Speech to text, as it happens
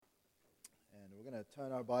We're going to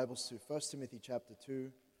turn our Bibles to 1 Timothy chapter 2.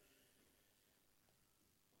 And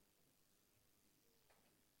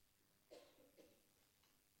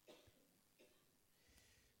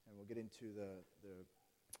we'll get into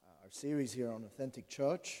our series here on Authentic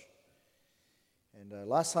Church. And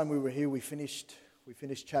last time we were here, we finished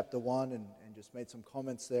chapter 1 and just made some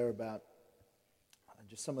comments there about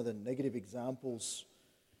just some of the negative examples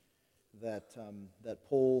that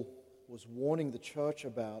Paul was warning the church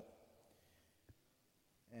about.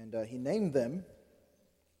 And he named them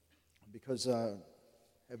because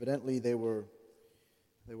evidently they were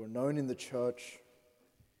known in the church.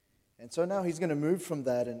 And so now he's going to move from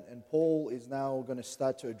that, and Paul is now going to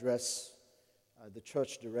start to address the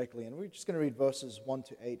church directly. And we're just going to read verses 1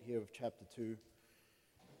 to 8 here of chapter 2.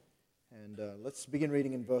 And let's begin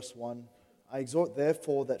reading in verse 1. I exhort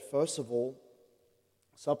therefore that first of all,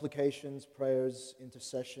 supplications, prayers,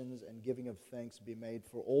 intercessions, and giving of thanks be made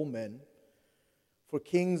for all men, for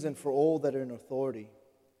kings and for all that are in authority,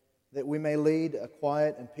 that we may lead a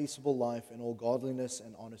quiet and peaceable life in all godliness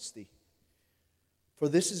and honesty. For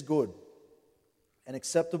this is good and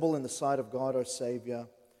acceptable in the sight of God our Savior,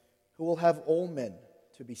 who will have all men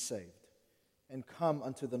to be saved and come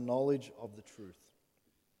unto the knowledge of the truth.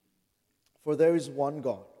 For there is one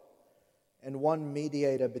God and one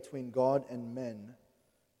mediator between God and men,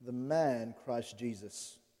 the man Christ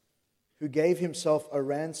Jesus, who gave himself a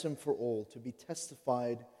ransom for all, to be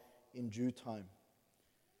testified in due time.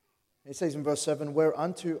 He says in verse 7,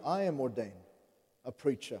 whereunto I am ordained a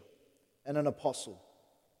preacher and an apostle.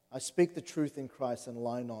 I speak the truth in Christ and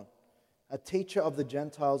lie not, a teacher of the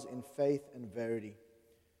Gentiles in faith and verity.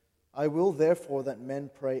 I will therefore that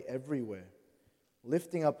men pray everywhere,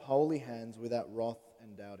 lifting up holy hands without wrath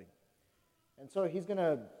and doubting. And so he's going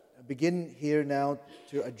to begin here now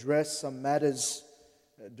to address some matters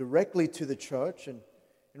directly to the church, and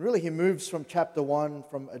really he moves from chapter 1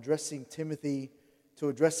 from addressing Timothy to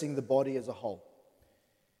addressing the body as a whole.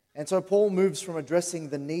 And so Paul moves from addressing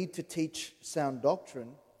the need to teach sound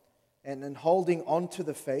doctrine and holding on to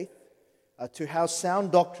the faith to how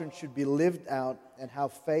sound doctrine should be lived out and how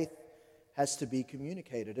faith has to be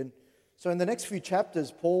communicated. And so in the next few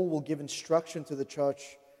chapters, Paul will give instruction to the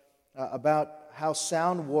church about how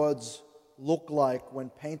sound words look like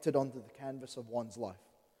when painted onto the canvas of one's life,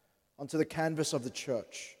 onto the canvas of the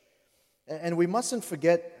church. And we mustn't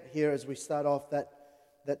forget here as we start off that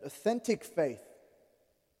authentic faith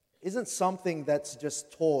isn't something that's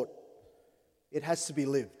just taught. It has to be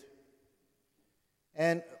lived.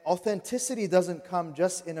 And authenticity doesn't come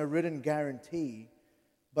just in a written guarantee,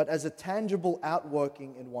 but as a tangible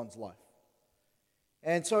outworking in one's life.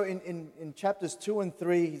 And so in chapters 2 and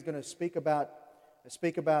 3, he's going to speak about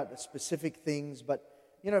specific things, but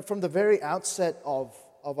from the very outset of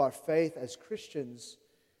our faith as Christians,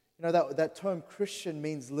 that term Christian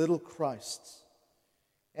means little Christs.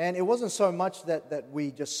 And it wasn't so much that we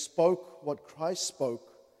just spoke what Christ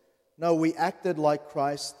spoke. No, we acted like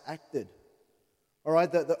Christ acted. All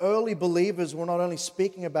right, the early believers were not only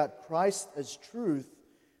speaking about Christ as truth,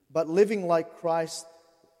 but living like Christ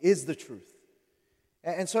is the truth.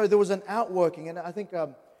 And so there was an outworking, and I think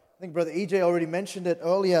Brother EJ already mentioned it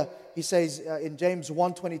earlier. He says in James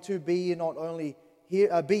 1:22,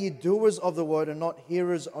 be ye doers of the word and not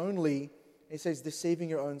hearers only. He says, deceiving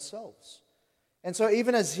your own selves. And so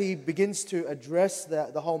even as he begins to address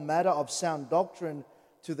the whole matter of sound doctrine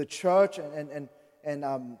to the church and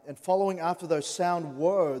following after those sound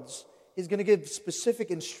words, he's going to give specific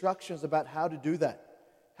instructions about how to do that,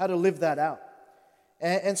 how to live that out.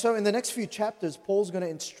 And so in the next few chapters, Paul's going to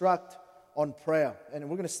instruct on prayer, and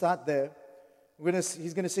we're going to start there.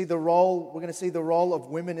 He's going to see the role. We're going to see the role of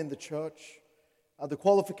women in the church, the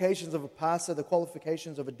qualifications of a pastor, the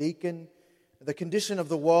qualifications of a deacon, the condition of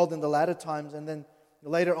the world in the latter times, and then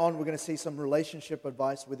later on we're going to see some relationship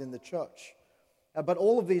advice within the church. But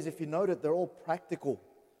all of these, if you note it, they're all practical.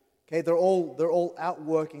 Okay, they're all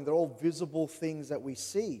outworking. They're all visible things that we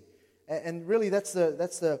see, and really that's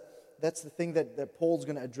the thing that Paul's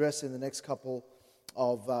going to address in the next couple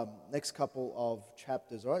of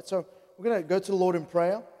chapters. All right, so we're going to go to the Lord in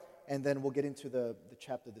prayer, and then we'll get into the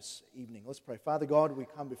chapter this evening. Let's pray. Father God, we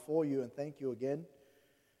come before you and thank you again,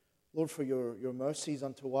 Lord, for your mercies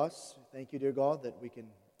unto us. Thank you, dear God, that we can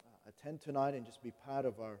attend tonight and just be part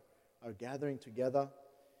of our gathering together.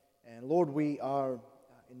 And Lord, we are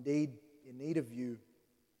indeed in need of you,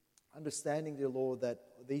 understanding, dear Lord, that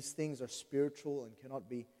these things are spiritual and cannot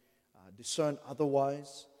be discerned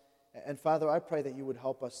otherwise. And Father, I pray that you would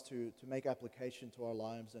help us to make application to our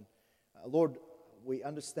lives. And Lord, we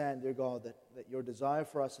understand, dear God, that your desire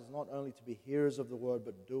for us is not only to be hearers of the word,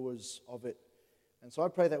 but doers of it. And so I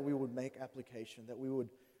pray that we would make application, that we would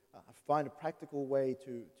find a practical way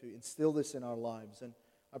to instill this in our lives. And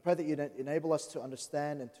I pray that you'd enable us to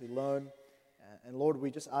understand and to learn. And Lord,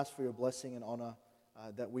 we just ask for your blessing and honor,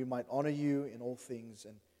 that we might honor you in all things,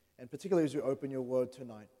 and particularly as we open your word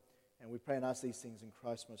tonight. And we pray and ask these things in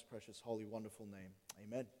Christ's most precious, holy, wonderful name.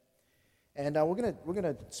 Amen. And we're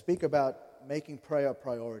gonna speak about making prayer a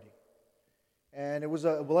priority. And it was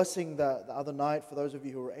a blessing the other night for those of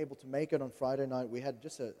you who were able to make it on Friday night. We had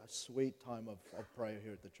just a sweet time of prayer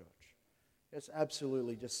here at the church. It's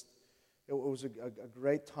absolutely it was a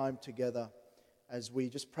great time together as we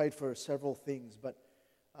just prayed for several things. But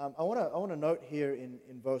I want to note here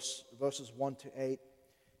in verses 1 to 8,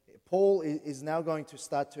 Paul is now going to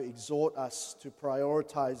start to exhort us to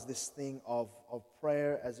prioritize this thing of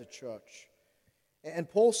prayer as a church. And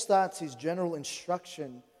Paul starts his general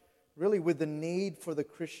instruction really with the need for the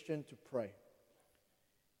Christian to pray.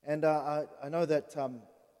 And I know that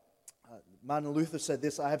Martin Luther said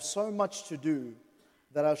this: "I have so much to do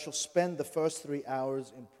that I shall spend the first 3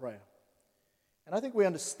 hours in prayer." And I think we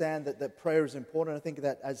understand that prayer is important. I think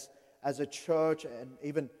that as a church, and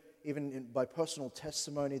even by personal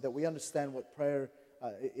testimony, that we understand what prayer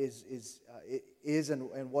is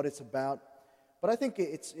and what it's about. But I think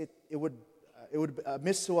it would be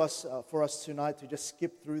amiss to us for us tonight to just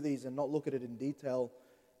skip through these and not look at it in detail,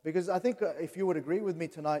 because I think if you would agree with me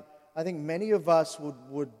tonight, I think many of us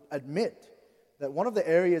would admit that one of the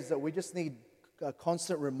areas that we just need a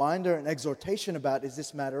constant reminder and exhortation about is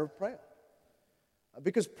this matter of prayer.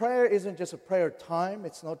 Because prayer isn't just a prayer time.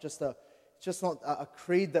 It's not just a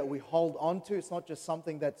creed that we hold on to. It's not just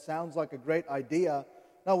something that sounds like a great idea.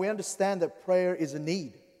 No, we understand that prayer is a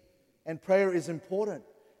need, and prayer is important.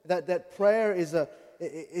 That prayer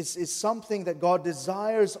is something that God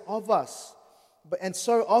desires of us. And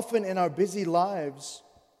so often in our busy lives,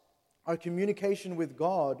 our communication with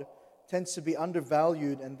God tends to be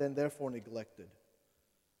undervalued and then therefore neglected.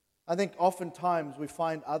 I think oftentimes we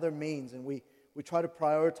find other means, and we try to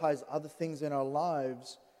prioritize other things in our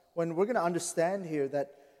lives, when we're going to understand here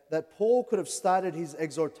that Paul could have started his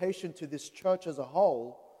exhortation to this church as a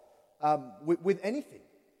whole with anything.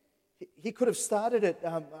 He could have started it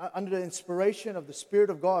under the inspiration of the Spirit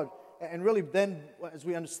of God. And really then, as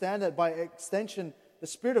we understand that, by extension, the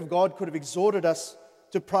Spirit of God could have exhorted us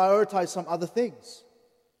to prioritize some other things.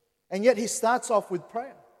 And yet he starts off with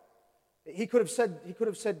prayer. He could have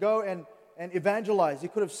said, go and evangelize. He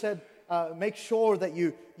could have said, make sure that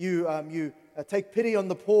you take pity on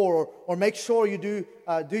the poor, or make sure you do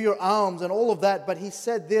your alms and all of that. But he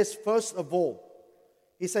said this first of all.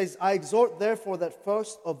 He says, "I exhort therefore that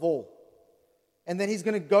first of all." And then he's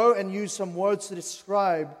going to go and use some words to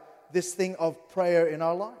describe this thing of prayer in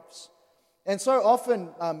our lives. And so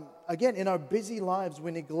often, again, in our busy lives,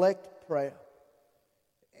 we neglect prayer.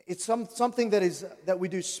 It's something that we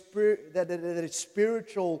do that is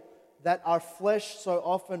spiritual, that our flesh so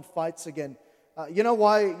often fights against. You know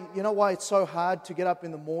why it's so hard to get up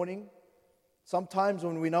in the morning sometimes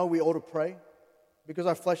when we know we ought to pray? Because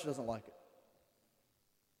our flesh doesn't like it.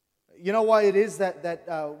 You know why it is that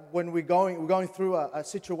when we're going through a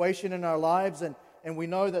situation in our lives and we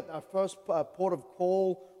know that our first port of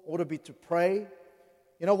call ought to be to pray?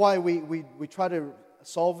 You know why we try to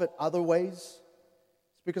solve it other ways?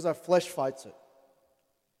 It's because our flesh fights it.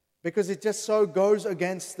 Because it just so goes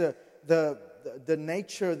against the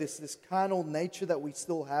nature, this carnal nature that we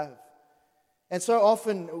still have. And so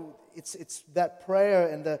often it's that prayer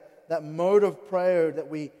and that mode of prayer that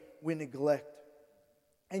we neglect.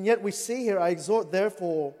 And yet we see here, "I exhort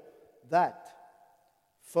therefore that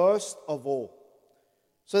first of all."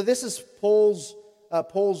 So this is Paul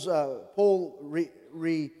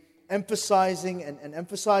re-emphasizing and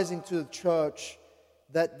emphasizing to the church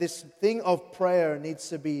that this thing of prayer needs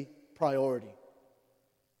to be priority.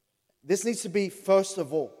 This needs to be first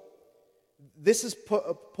of all. This is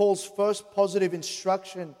Paul's first positive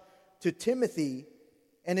instruction to Timothy,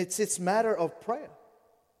 and it's its matter of prayer.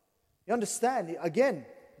 You understand? Again,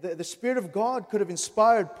 the Spirit of God could have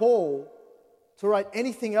inspired Paul to write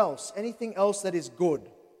anything else that is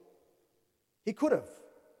good. He could have.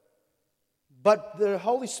 But the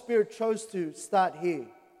Holy Spirit chose to start here,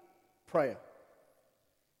 prayer.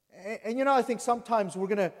 And you know, I think sometimes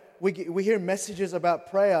we hear messages about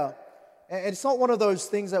prayer, and it's not one of those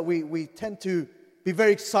things that we tend to be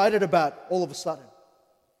very excited about all of a sudden.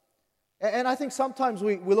 And I think sometimes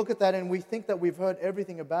we look at that and we think that we've heard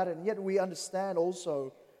everything about it, and yet we understand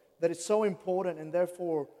also that it's so important, and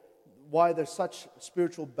therefore why there's such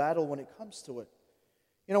spiritual battle when it comes to it.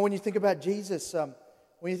 You know, when you think about Jesus,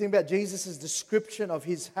 when you think about Jesus' description of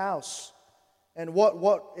his house, And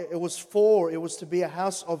what it was for, it was to be a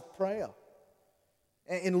house of prayer.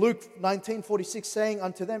 In Luke 19:46, saying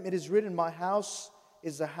unto them, it is written, my house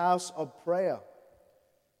is a house of prayer,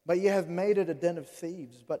 but ye have made it a den of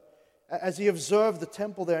thieves. But as he observed the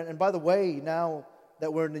temple there, and by the way, now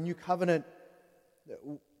that we're in the new covenant,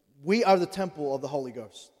 we are the temple of the Holy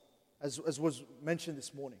Ghost, as was mentioned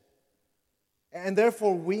this morning. And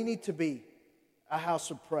therefore, we need to be a house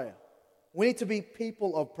of prayer. We need to be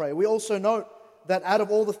people of prayer. We also note that out of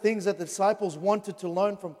all the things that the disciples wanted to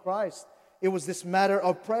learn from Christ, it was this matter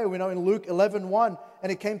of prayer. We know in Luke 11:1,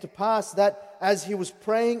 and it came to pass that as he was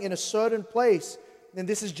praying in a certain place, and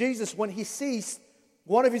this is Jesus, when he ceased,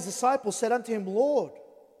 one of his disciples said unto him, Lord,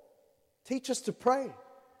 teach us to pray.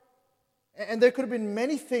 And there could have been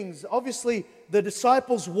many things. Obviously, the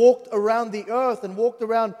disciples walked around the earth and walked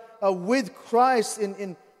around with Christ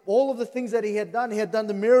in all of the things that he had done. He had done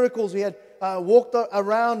the miracles. He had walked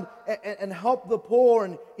around and helped the poor.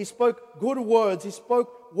 And he spoke good words. He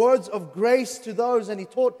spoke words of grace to those. And he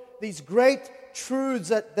taught these great truths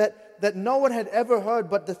that no one had ever heard.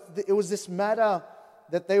 But it was this matter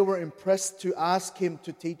that they were impressed to ask him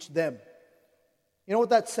to teach them. You know what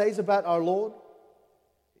that says about our Lord?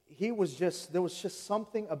 There was just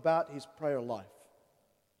something about his prayer life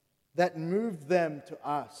that moved them to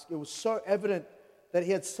ask. It was so evident that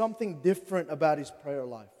he had something different about his prayer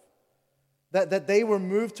life. That they were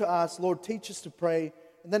moved to ask, Lord, teach us to pray.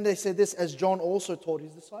 And then they said this, as John also taught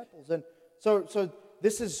his disciples. And so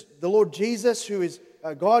this is the Lord Jesus, who is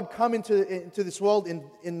God come into this world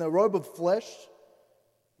in the robe of flesh,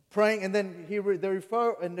 praying. And then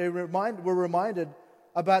we're reminded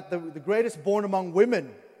about the greatest born among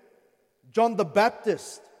women, John the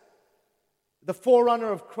Baptist, the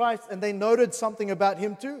forerunner of Christ, and they noted something about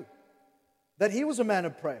him too, that he was a man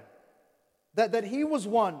of prayer, that he was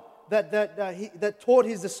one that taught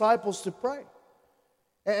his disciples to pray.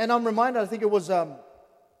 And I'm reminded, I think it was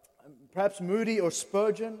perhaps Moody or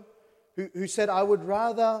Spurgeon, who said, I would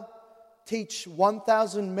rather teach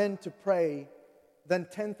 1,000 men to pray than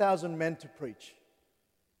 10,000 men to preach.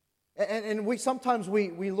 And we sometimes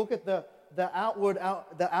look at the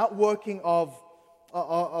outworking of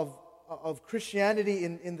Christianity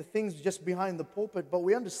in the things just behind the pulpit, but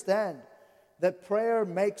we understand that prayer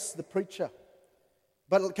makes the preacher.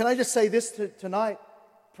 But can I just say this tonight?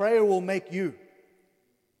 Prayer will make you.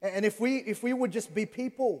 And if we would just be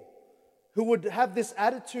people who would have this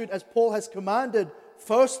attitude, as Paul has commanded,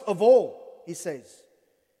 first of all, he says,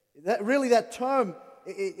 that term,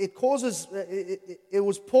 it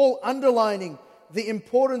was Paul underlining the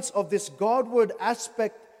importance of this Godward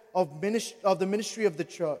aspect of the ministry of the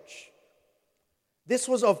church. This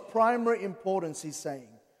was of primary importance, he's saying.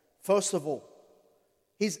 First of all,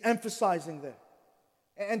 he's emphasizing there.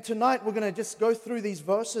 And tonight we're going to just go through these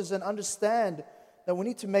verses and understand that we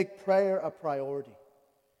need to make prayer a priority.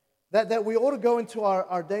 That we ought to go into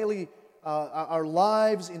our daily, our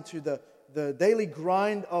lives, into the daily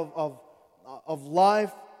grind of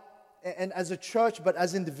life, and as a church, but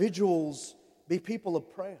as individuals, be people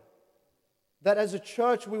of prayer. That as a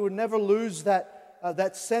church, we would never lose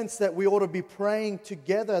that sense that we ought to be praying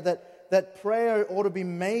together, that prayer ought to be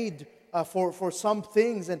made for some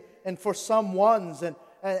things and for some ones,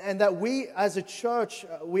 and that we as a church,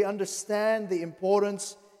 we understand the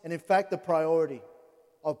importance and in fact the priority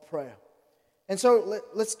of prayer. And so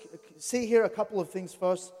let's see here a couple of things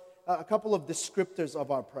first, a couple of descriptors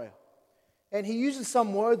of our prayer. And he uses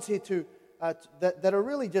some words here that are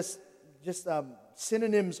really just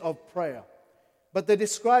synonyms of prayer, but they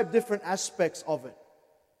describe different aspects of it.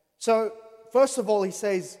 So first of all, he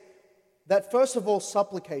says that first of all,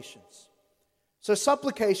 supplications. So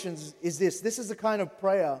supplications is this. This is the kind of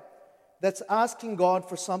prayer that's asking God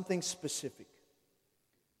for something specific.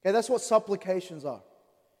 Okay, that's what supplications are.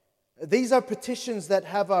 These are petitions that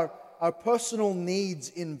have our personal needs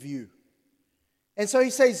in view. And so he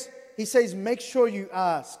says, make sure you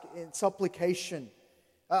ask in supplication.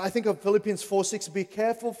 I think of Philippians 4:6, be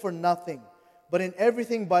careful for nothing, but in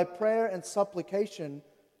everything by prayer and supplication.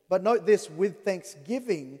 But note this, with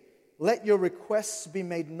thanksgiving, let your requests be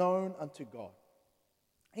made known unto God.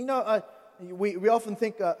 You know, we often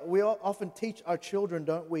think, we often teach our children,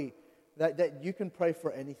 don't we, that you can pray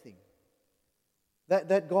for anything.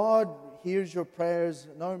 That God hears your prayers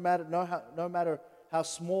no matter how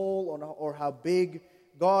small or how big.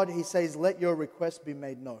 God, he says, let your request be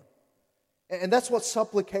made known. And that's what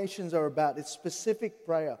supplications are about. It's specific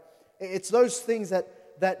prayer. It's those things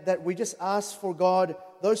that we just ask for God,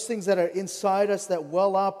 those things that are inside us, that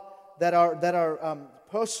well up, that are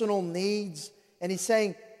personal needs. And he's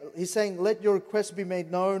saying, let your request be made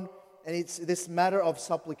known. And it's this matter of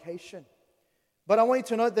supplication. But I want you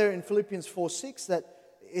to note there in Philippians 4:6 that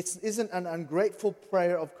it isn't an ungrateful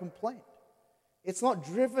prayer of complaint. It's not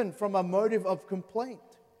driven from a motive of complaint.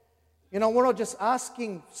 We're not just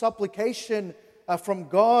asking supplication from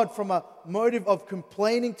God from a motive of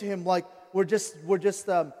complaining to Him like we're just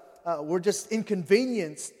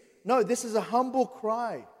inconvenienced. No, this is a humble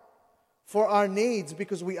cry for our needs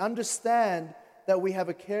because we understand that we have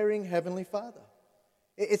a caring Heavenly Father.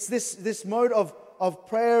 It's this mode of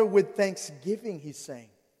prayer with thanksgiving, he's saying.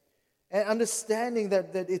 And understanding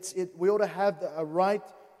that we ought to have a right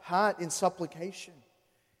heart in supplication.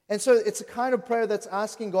 And so it's a kind of prayer that's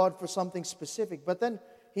asking God for something specific. But then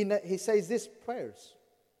he says this, prayers.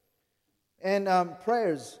 And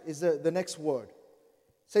prayers is the next word. It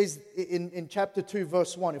says in chapter 2,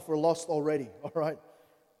 verse 1, if we're lost already, all right?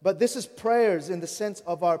 But this is prayers in the sense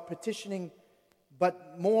of our petitioning,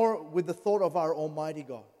 but more with the thought of our Almighty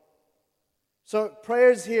God. So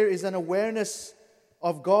prayers here is an awareness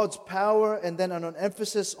of God's power and then an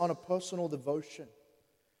emphasis on a personal devotion.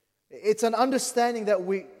 It's an understanding that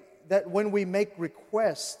when we make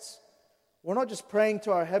requests, we're not just praying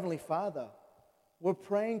to our Heavenly Father, we're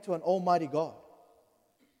praying to an Almighty God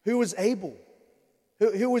who is able,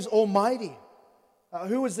 who is almighty,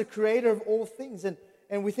 who is the creator of all things.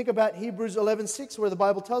 And we think about Hebrews 11:6 where the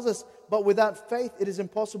Bible tells us, but without faith it is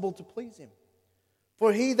impossible to please Him.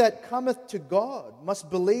 For he that cometh to God must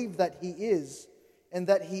believe that He is, and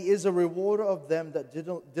that He is a rewarder of them that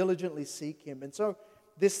diligently seek Him. And so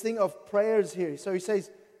this thing of prayers here, so he says,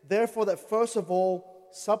 therefore that first of all,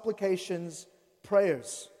 supplications,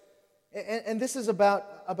 prayers. And this is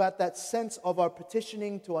about that sense of our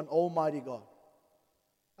petitioning to an almighty God.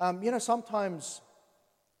 Sometimes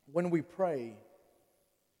when we pray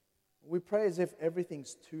as if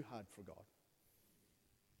everything's too hard for God.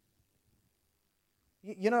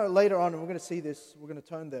 Later on, and we're going to see this, we're going to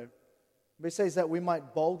turn there, but it says that we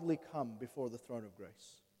might boldly come before the throne of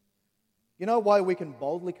grace. You know why we can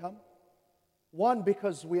boldly come? One,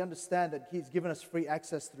 because we understand that He's given us free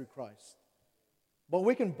access through Christ. But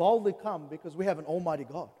we can boldly come because we have an almighty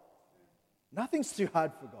God. Nothing's too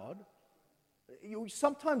hard for God.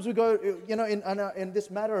 Sometimes we go, in this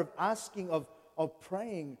matter of asking, of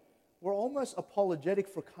praying, we're almost apologetic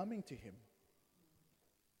for coming to Him.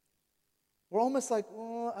 We're almost like,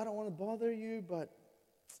 I don't want to bother you, but,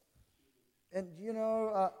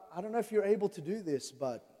 I don't know if you're able to do this,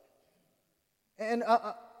 but, and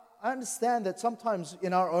I understand that sometimes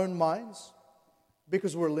in our own minds,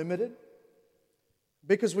 because we're limited,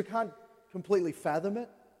 because we can't completely fathom it,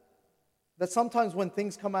 that sometimes when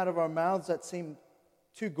things come out of our mouths that seem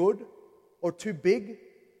too good or too big,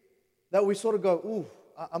 that we sort of go, ooh,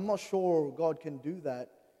 I'm not sure God can do that.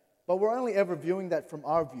 But we're only ever viewing that from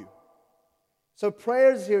our view. So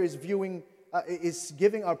prayers here is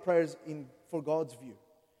giving our prayers for God's view,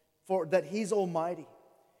 for that He's almighty.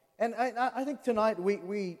 And I think tonight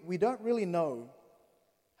we don't really know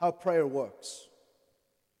how prayer works.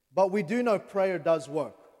 But we do know prayer does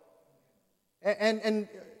work. And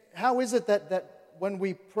how is it that when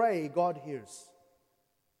we pray, God hears?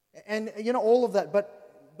 And all of that.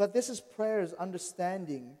 But this is prayer's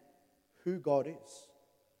understanding who God is.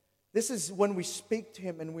 This is when we speak to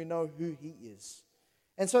Him and we know who He is.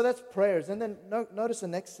 And so that's prayers. And then notice the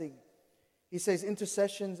next thing. He says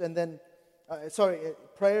intercessions and then,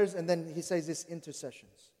 prayers, and then he says this,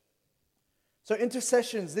 intercessions. So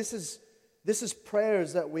intercessions, this is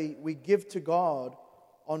prayers that we give to God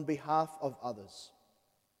on behalf of others.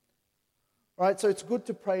 All right, so it's good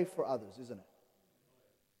to pray for others, isn't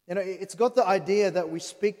it? It's got the idea that we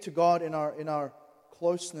speak to God in our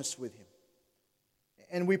closeness with Him.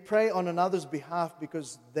 And we pray on another's behalf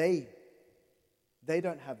because they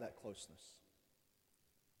don't have that closeness.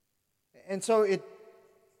 And so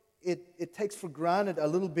it takes for granted a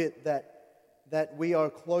little bit that we are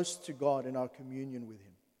close to God in our communion with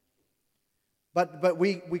Him. But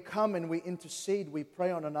we come and we intercede, we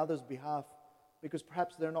pray on another's behalf because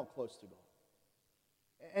perhaps they're not close to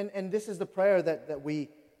God. And this is the prayer that we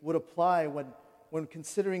would apply when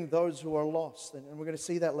considering those who are lost. And we're going to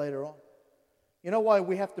see that later on. You know why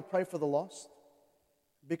we have to pray for the lost?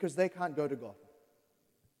 Because they can't go to God.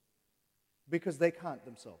 Because they can't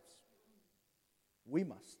themselves. We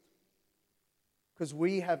must. Because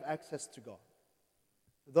we have access to God.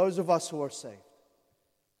 Those of us who are saved.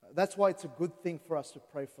 That's why it's a good thing for us to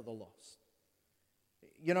pray for the lost.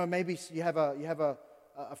 Maybe you have a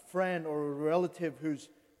friend or a relative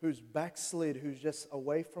who's backslid, who's just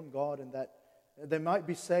away from God, and that they might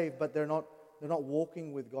be saved, but they're not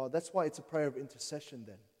walking with God. That's why it's a prayer of intercession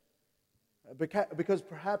then. Because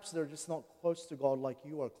perhaps they're just not close to God like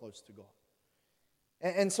you are close to God.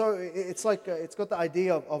 And so it's like, it's got the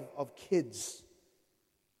idea of kids.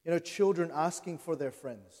 Children asking for their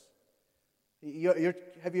friends.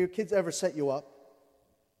 Have your kids ever set you up?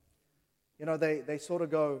 They sort of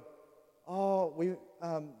go, oh, we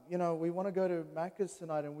want to go to Macca's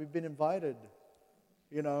tonight and we've been invited,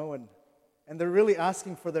 and they're really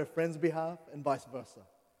asking for their friends' behalf and vice versa.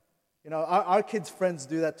 Our kids' friends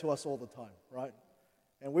do that to us all the time, right?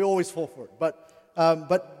 And we always fall for it.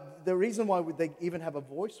 But the reason why they even have a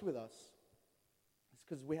voice with us is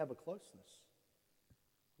because we have a closeness.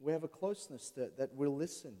 We have a closeness that we'll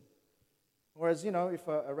listen. Whereas, if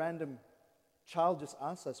a random child just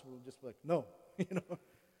asks us, we'll just be like, no,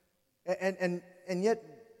 And yet,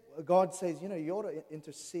 God says, you ought to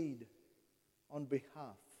intercede on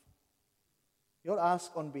behalf. You ought to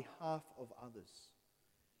ask on behalf of others.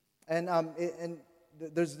 And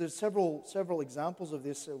there's several examples of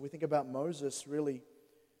this. We think about Moses, really.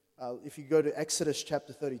 If you go to Exodus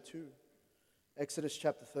chapter 32. Exodus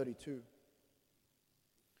chapter 32.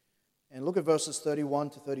 And look at verses 31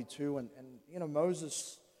 to 32. And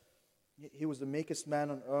Moses, he was the meekest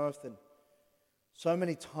man on earth. And so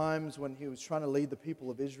many times when he was trying to lead the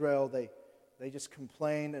people of Israel, they just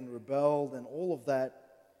complained and rebelled and all of that.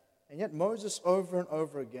 And yet Moses, over and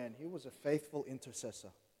over again, he was a faithful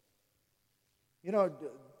intercessor.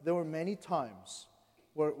 There were many times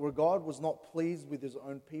where God was not pleased with his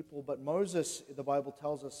own people, but Moses, the Bible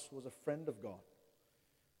tells us, was a friend of God.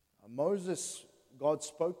 Moses, God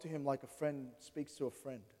spoke to him like a friend speaks to a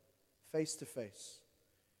friend, face to face.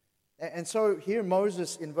 And so here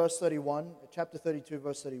Moses in verse 31, chapter 32,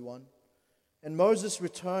 verse 31, and Moses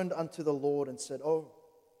returned unto the Lord and said, oh,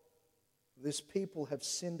 this people have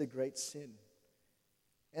sinned a great sin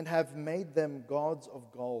and have made them gods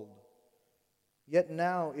of gold. Yet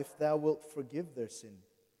now, if thou wilt forgive their sin.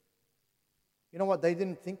 You know what? They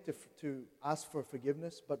didn't think to ask for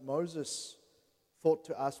forgiveness, but Moses thought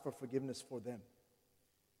to ask for forgiveness for them.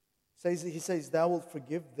 He says, thou wilt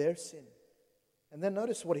forgive their sin. And then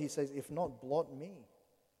notice what he says, if not, blot me,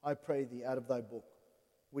 I pray thee, out of thy book,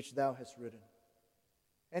 which thou hast written.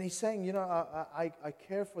 And he's saying, I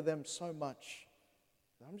care for them so much.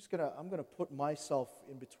 I'm gonna put myself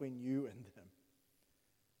in between you and them.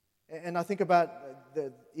 And I think about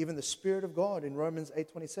even the Spirit of God in Romans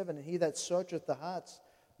 8:27. And he that searcheth the hearts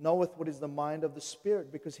knoweth what is the mind of the Spirit,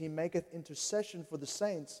 because he maketh intercession for the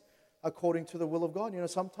saints according to the will of God.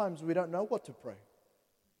 Sometimes we don't know what to pray.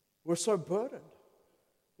 We're so burdened.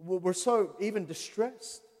 We're so even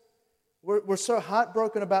distressed. We're so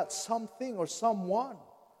heartbroken about something or someone.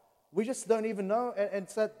 We just don't even know. And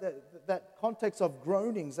it's that context of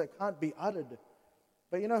groanings that can't be uttered.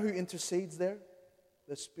 But you know who intercedes there?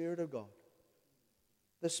 The Spirit of God.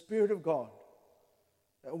 The Spirit of God.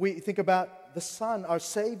 We think about the Son, our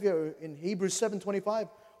Savior, in Hebrews 7:25.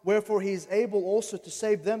 Wherefore he is able also to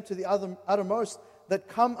save them to the uttermost that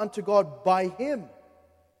come unto God by him,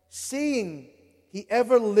 seeing he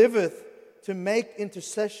ever liveth to make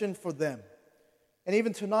intercession for them. And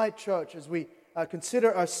even tonight, church, as we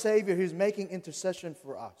consider our Savior who's making intercession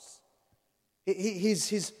for us,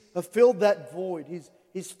 he's filled that void.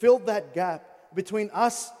 He's filled that gap between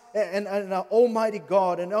us and our Almighty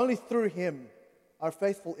God, and only through him, our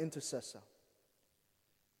faithful intercessor.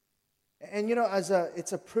 And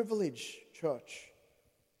it's a privilege, church.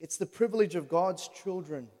 It's the privilege of God's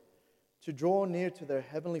children to draw near to their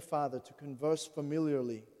Heavenly Father, to converse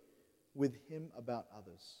familiarly with him about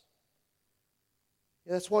others.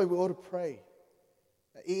 That's why we ought to pray.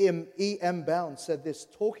 E.M. Bound said this,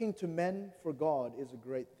 talking to men for God is a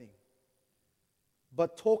great thing,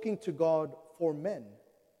 but talking to God for men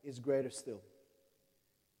is greater still.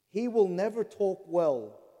 He will never talk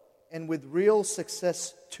well and with real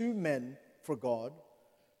success to men for God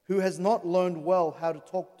who has not learned well how to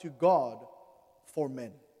talk to God for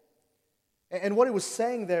men. And what he was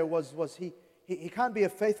saying there was he can't be a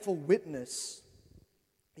faithful witness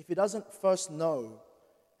if he doesn't first know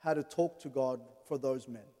how to talk to God for those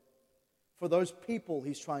men, for those people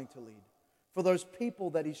he's trying to lead, for those people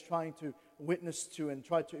that he's trying to witness to and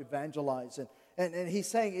try to evangelize. And he's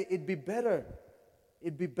saying it'd be better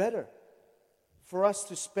for us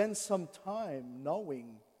to spend some time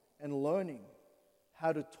knowing and learning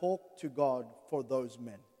how to talk to God for those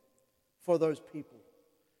men, for those people.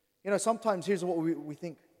 Sometimes here's what we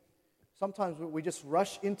think. Sometimes we just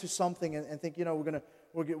rush into something and think,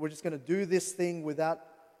 we're just gonna do this thing without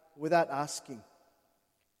asking.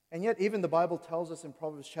 And yet, even the Bible tells us in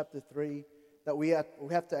Proverbs chapter 3 that we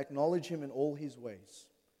have to acknowledge him in all his ways.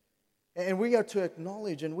 And we are to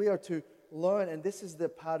acknowledge and we are to learn, and this is the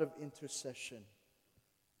part of intercession.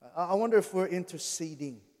 I wonder if we're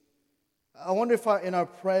interceding. I wonder if in our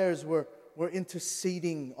prayers we're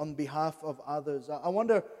interceding on behalf of others. I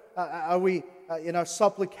wonder, are we in our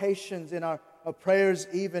supplications, in our prayers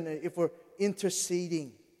even, if we're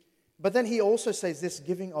interceding? But then he also says this,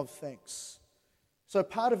 giving of thanks. So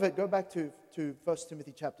part of it, go back to 1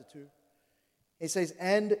 Timothy chapter 2. He says,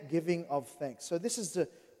 and giving of thanks. So this is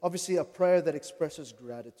obviously a prayer that expresses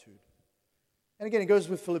gratitude. And again, it goes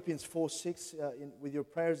with Philippians 4:6, with your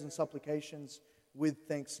prayers and supplications with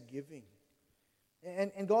thanksgiving.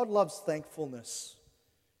 And God loves thankfulness.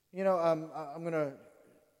 You know, I'm going to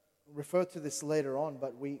refer to this later on,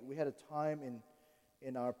 but we had a time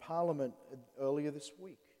in our parliament earlier this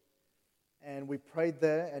week. And we prayed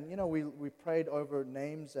there, and, you know, we prayed over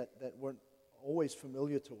names that weren't always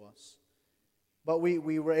familiar to us. But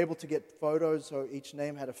we were able to get photos, so each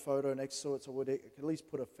name had a photo next to it, so we could at least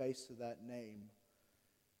put a face to that name.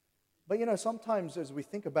 But, you know, sometimes as we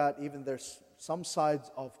think about even there's some sides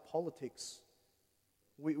of politics,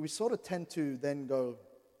 we sort of tend to then go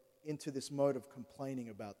into this mode of complaining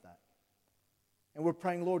about that. And we're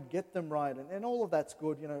praying, Lord, get them right, and all of that's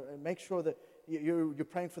good, you know, and make sure that you're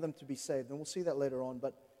praying for them to be saved, and we'll see that later on.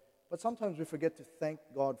 But sometimes we forget to thank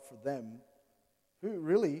God for them who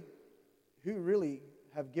really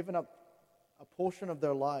have given up a portion of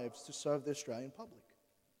their lives to serve the Australian public.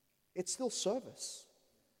 It's still service.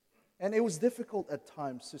 And it was difficult at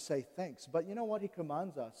times to say thanks, but you know what? He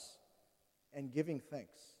commands us, and giving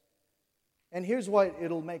thanks. And here's why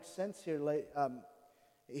it'll make sense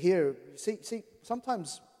here. See,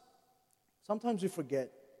 sometimes we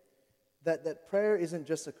forget that prayer isn't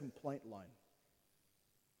just a complaint line.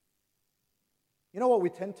 You know what we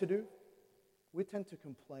tend to do? We tend to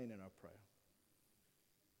complain in our prayer.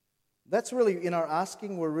 That's really, in our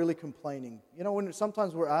asking, we're really complaining. You know,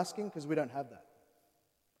 sometimes we're asking because we don't have that.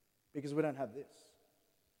 Because we don't have this.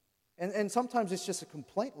 And sometimes it's just a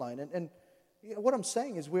complaint line. And you know, what I'm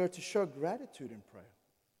saying is we are to show gratitude in prayer.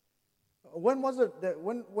 When was it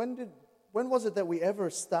that we ever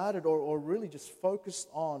started or really just focused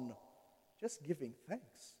on just giving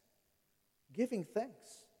thanks? Giving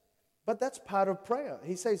thanks. But that's part of prayer.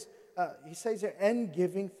 He says here, and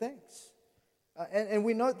giving thanks. And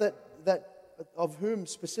we note that of whom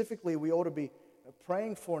specifically we ought to be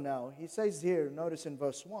praying for now. He says here, notice in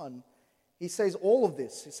verse 1, he says all of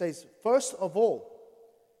this. He says, first of all,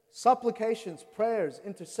 supplications, prayers,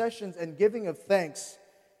 intercessions, and giving of thanks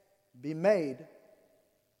be made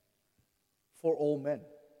for all men.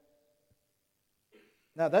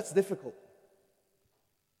 Now that's difficult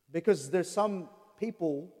because there's some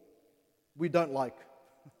people we don't like.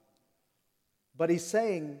 But he's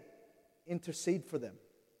saying intercede for them.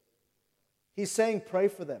 He's saying pray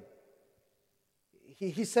for them.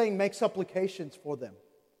 He's saying make supplications for them.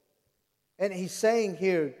 And he's saying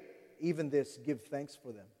here, even this, give thanks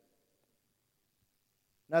for them.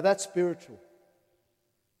 Now that's spiritual.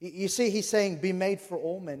 You see, he's saying be made for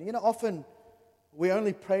all men. You know, often we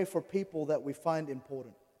only pray for people that we find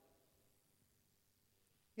important.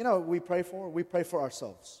 You know, we pray for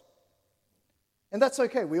ourselves. And that's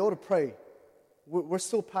okay. We ought to pray. We're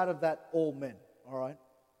still part of that all men, all right?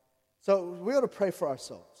 So we ought to pray for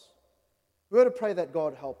ourselves. We ought to pray that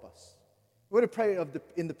God help us. We ought to pray of the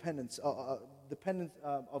dependence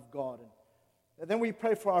of God. And then we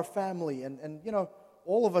pray for our family. And you know,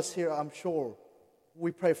 all of us here, I'm sure,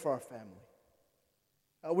 we pray for our family.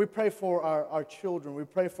 We pray for our children. We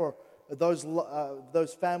pray for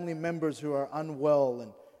those family members who are unwell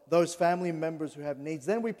and those family members who have needs.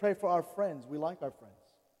 Then we pray for our friends. We like our friends.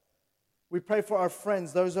 We pray for our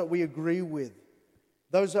friends, those that we agree with,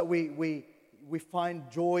 those that we find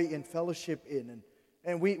joy in fellowship in,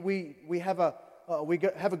 and we have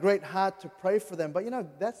a great heart to pray for them. But you know,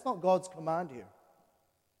 that's not God's command here,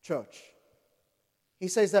 church. He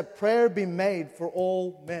says that prayer be made for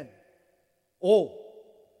all men, all.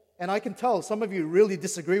 And I can tell some of you really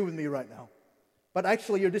disagree with me right now, but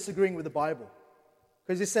actually you're disagreeing with the Bible,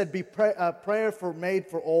 because he said be prayer made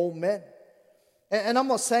for all men. And I'm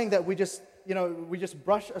not saying that we just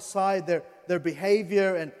brush aside their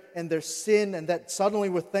behavior and their sin, and that suddenly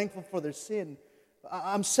we're thankful for their sin.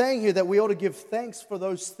 I'm saying here that we ought to give thanks for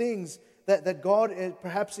those things that God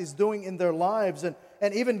perhaps is doing in their lives,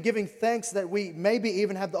 and even giving thanks that we maybe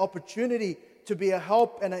even have the opportunity to be a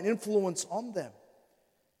help and an influence on them.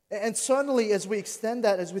 And certainly as we extend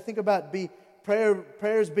that, as we think about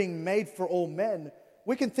prayers being made for all men,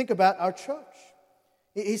 we can think about our church.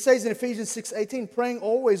 He says in Ephesians 6:18, praying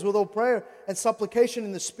always with all prayer and supplication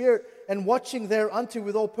in the Spirit, and watching thereunto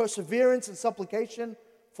with all perseverance and supplication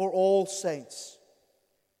for all saints.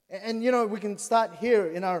 And you know, we can start here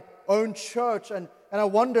in our own church, and I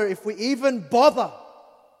wonder if we even bother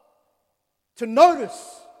to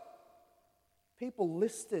notice people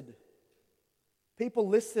listed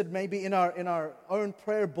maybe in our own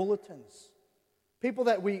prayer bulletins, people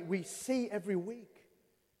that we see every week,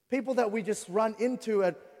 people that we just run into,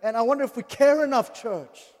 and I wonder if we care enough,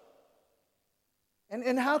 church.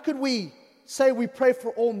 And how could we say we pray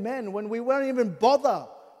for all men when we won't even bother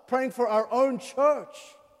praying for our own church,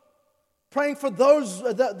 praying for those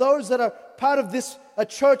that are part of this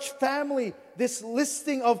church family, this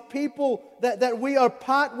listing of people that we are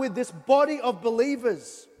part with, this body of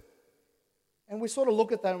believers. And we sort of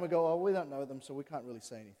look at that and we go, oh, we don't know them, so we can't really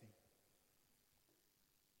say anything.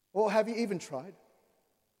 Well, have you even tried?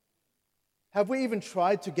 Have we even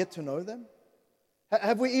tried to get to know them?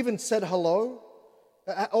 Have we even said hello?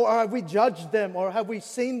 Or have we judged them? Or have we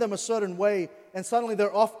seen them a certain way and suddenly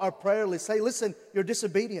they're off our prayer list? Say, listen, you're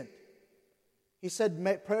disobedient. He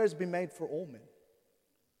said, prayers be made for all men.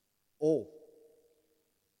 All.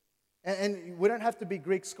 And we don't have to be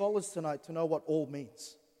Greek scholars tonight to know what all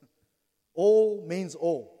means. All means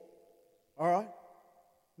all. All right?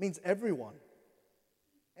 Means everyone.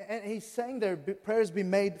 And he's saying there, prayers be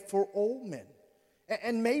made for all men.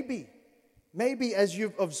 And maybe as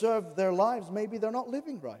you've observed their lives, maybe they're not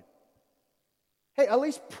living right. Hey, at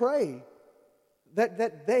least pray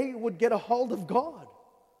that they would get a hold of God.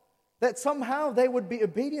 That somehow they would be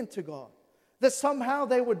obedient to God. That somehow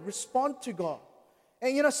they would respond to God.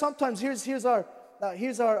 And sometimes here's our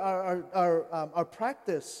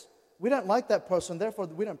practice. We don't like that person, therefore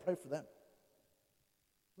we don't pray for them.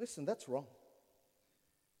 Listen, that's wrong.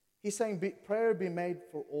 He's saying prayer be made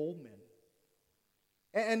for all men.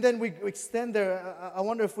 And then we extend there. I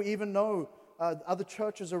wonder if we even know other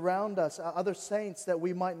churches around us, other saints that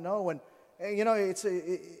we might know. And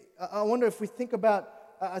I wonder if we think about.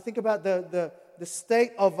 I think about the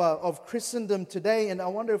state of Christendom today, and I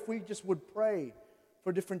wonder if we just would pray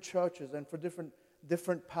for different churches and for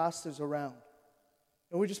different pastors around,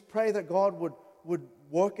 and we just pray that God would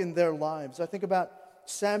work in their lives. I think about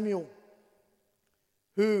Samuel,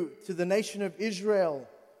 who to the nation of Israel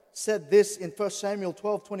said this in 1 Samuel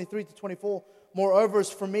 12:23-24. Moreover,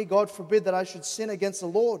 as for me, God forbid that I should sin against the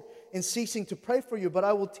Lord in ceasing to pray for you, but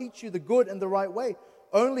I will teach you the good and the right way.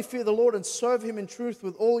 Only fear the Lord and serve Him in truth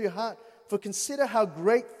with all your heart. For consider how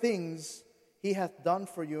great things He hath done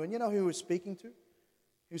for you. And you know who He was speaking to?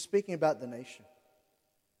 He was speaking about the nation.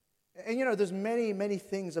 And there's many, many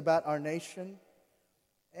things about our nation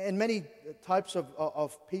and many types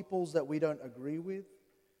of peoples that we don't agree with.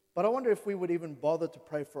 But I wonder if we would even bother to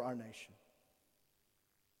pray for our nation.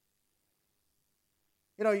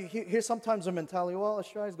 You hear sometimes a mentality, well,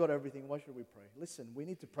 Australia's got everything, why should we pray? Listen, we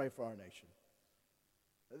need to pray for our nation.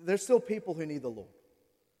 There's still people who need the Lord.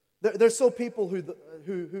 There's still people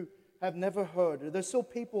who have never heard. There's still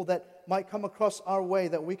people that might come across our way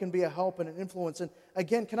that we can be a help and an influence. And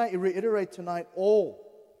again, can I reiterate tonight, all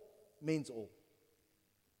means all.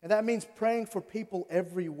 And that means praying for people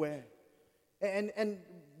everywhere. And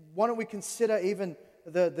why don't we consider even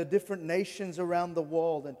the different nations around the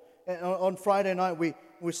world? And on Friday night, we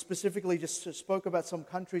specifically just spoke about some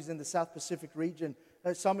countries in the South Pacific region,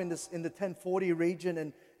 some in the 1040 region,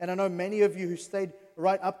 and I know many of you who stayed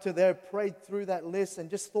right up to there prayed through that list and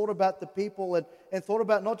just thought about the people and thought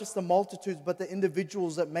about not just the multitudes but the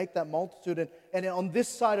individuals that make that multitude. And on this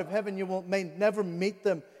side of heaven you may never meet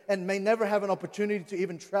them and may never have an opportunity to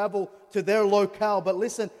even travel to their locale. But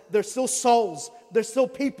listen, there's still souls. There's still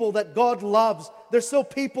people that God loves. There's still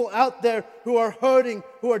people out there who are hurting,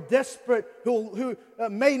 who are desperate, who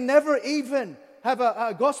may never even have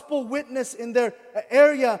a gospel witness in their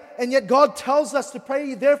area. And yet God tells us to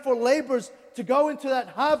pray, therefore, laborers to go into that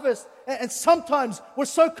harvest. And sometimes we're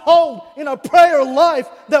so cold in our prayer life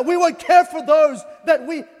that we won't care for those that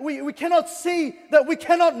we cannot see, that we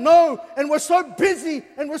cannot know. And we're so busy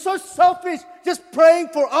and we're so selfish just praying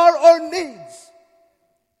for our own needs.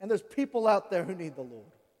 And there's people out there who need the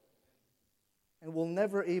Lord and will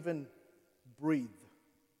never even breathe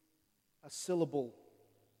a syllable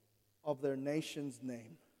of their nation's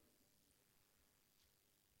name.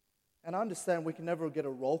 And I understand we can never get a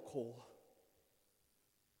roll call.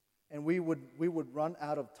 And we would run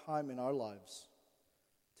out of time in our lives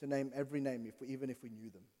to name every name, even if we knew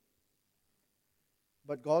them.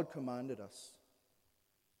 But God commanded us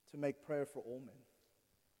to make prayer for all men.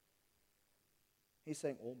 He's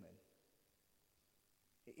saying all men.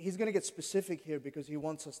 He's going to get specific here because He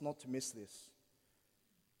wants us not to miss this.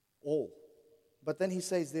 All. But then He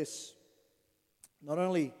says this, not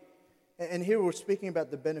only, and here we're speaking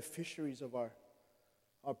about the beneficiaries of our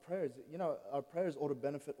prayers. Our prayers ought to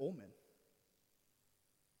benefit all men.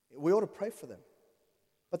 We ought to pray for them.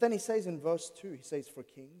 But then He says in verse 2, He says for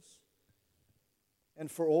kings, and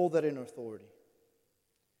for all that are in authority.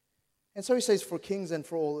 And so he says for kings and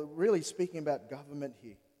for all, really speaking about government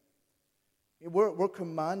here. We're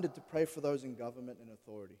commanded to pray for those in government and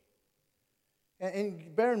authority.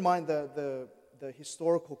 And bear in mind the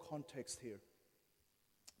historical context here.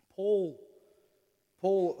 Paul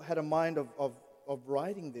had a mind of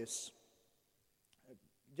writing this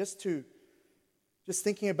just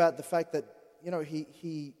thinking about the fact that,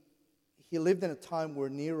 he lived in a time where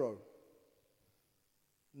Nero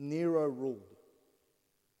ruled.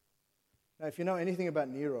 Now, if you know anything about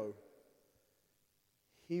Nero,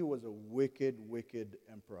 he was a wicked, wicked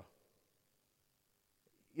emperor.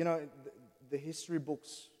 The history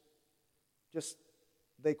books,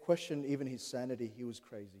 they questioned even his sanity. He was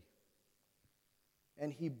crazy.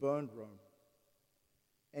 And he burned Rome.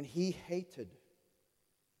 And he hated.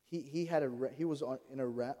 He was on a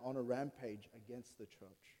rampage against the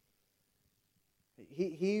church.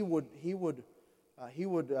 He would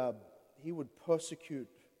persecute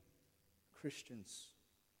Christians,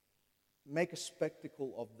 make a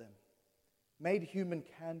spectacle of them, made human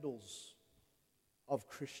candles of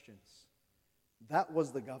Christians. That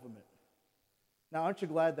was the government. Now, aren't you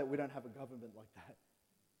glad that we don't have a government like that?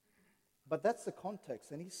 But that's the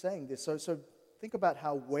context, and he's saying this. So think about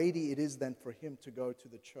how weighty it is then for him to go to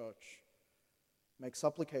the church, make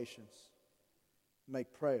supplications,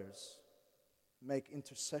 make prayers, make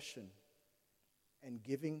intercession, and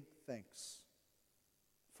giving thanks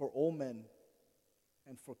for all men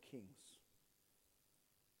and for kings.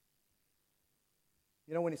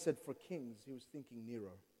 When he said for kings, he was thinking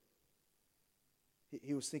Nero.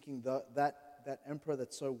 He was thinking that emperor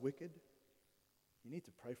that's so wicked, you need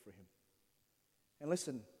to pray for him. And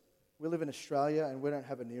listen, we live in Australia and we don't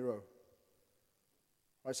have a Nero.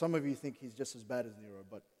 Right, some of you think he's just as bad as Nero,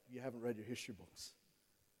 but you haven't read your history books.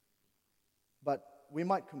 But we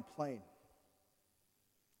might complain,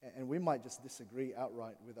 and we might just disagree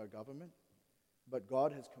outright with our government, but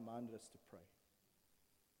God has commanded us to pray.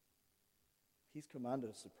 He's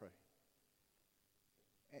commanded us to pray.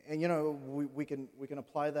 And we can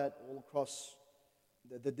apply that all across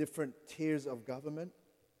the different tiers of government.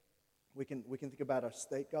 We can think about our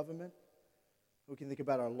state government. We can think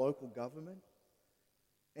about our local government.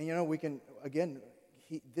 And we can, again,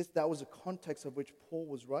 that was a context of which Paul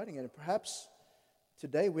was writing. And perhaps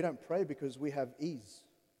today we don't pray because we have ease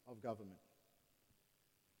of government.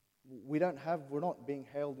 We're not being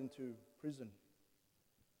hailed into prison.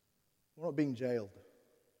 We're not being jailed.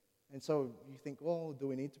 And so you think, well, do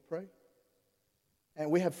we need to pray?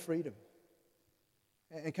 And we have freedom.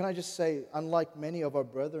 And can I just say, unlike many of our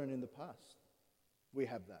brethren in the past, we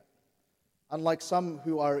have that. Unlike some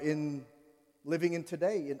who are living in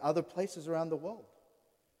today in other places around the world.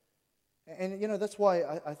 And that's why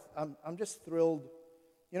I'm just thrilled.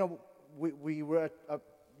 We were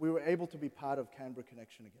able to be part of Canberra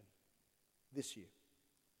Connection again this year.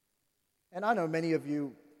 And I know many of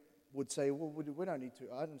you would say, well, we don't need to.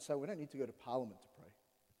 I don't say we don't need to go to Parliament to pray.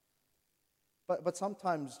 But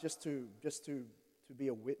sometimes just to be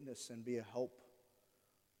a witness and be a help.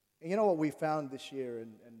 And you know what we found this year,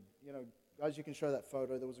 and guys, you can show that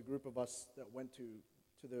photo. There was a group of us that went to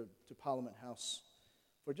Parliament House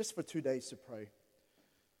for 2 days to pray.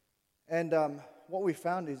 And what we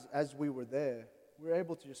found is, as we were there, we were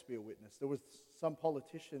able to just be a witness. There was some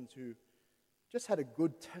politicians who just had a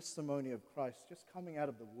good testimony of Christ just coming out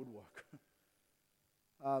of the woodwork.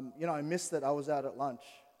 I missed that I was out at lunch,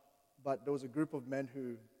 but there was a group of men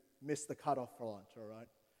who missed the cutoff for lunch, all right?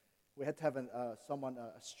 We had to have a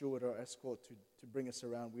steward or escort to bring us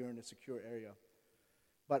around. We were in a secure area.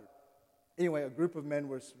 But anyway, a group of men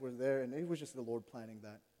were there, and it was just the Lord planning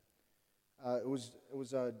that. It was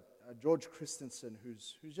George Christensen,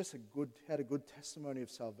 who's just had a good testimony of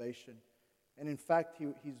salvation. And in fact,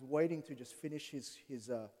 he's waiting to just finish his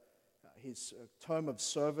term of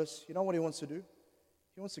service. You know what he wants to do?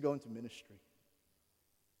 He wants to go into ministry.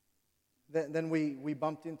 Then we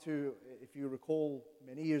bumped into, if you recall,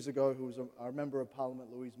 many years ago, who was our member of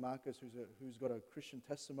Parliament, Louise Marcus, who's got a Christian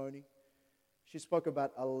testimony. She spoke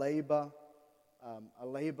about a Labour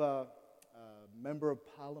member of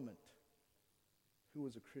Parliament who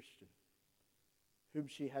was a Christian, whom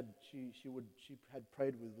she had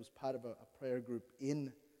prayed with, was part of a prayer group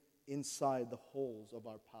inside the halls of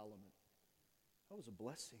our Parliament. That was a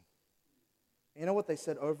blessing. And you know what they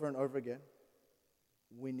said over and over again?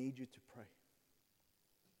 We need you to pray.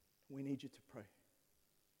 We need you to pray.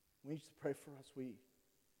 We need you to pray for us.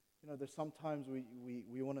 There's sometimes we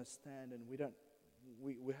want to stand and we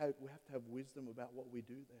have to have wisdom about what we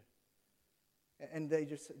do there. And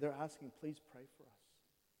they're asking, please pray for us.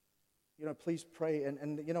 Please pray.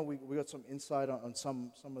 And we got some insight on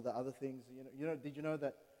some of the other things. Did you know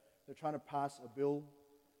that they're trying to pass a bill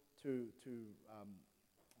to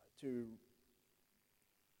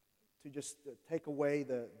just take away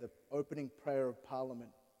the opening prayer of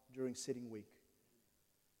Parliament during sitting week?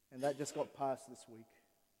 And that just got passed this week.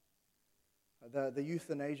 The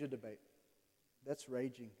euthanasia debate, that's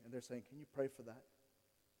raging. And they're saying, can you pray for that?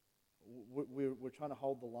 We're trying to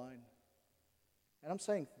hold the line. And I'm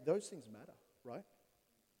saying those things matter, right?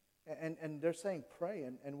 And they're saying pray.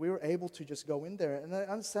 And we were able to just go in there. And I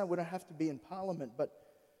understand we don't have to be in Parliament,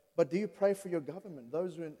 but do you pray for your government,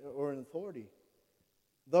 those who are in authority?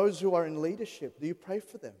 Those who are in leadership, do you pray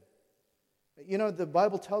for them? The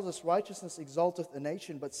Bible tells us righteousness exalteth a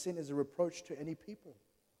nation, but sin is a reproach to any people.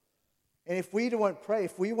 And if we don't pray,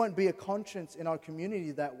 if we won't be a conscience in our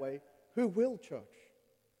community that way, who will, church?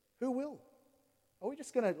 Who will? Are we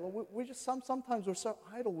just going to, sometimes we're so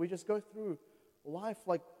idle, we just go through life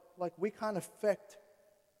like we can't affect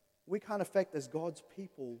as God's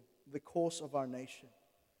people the course of our nation,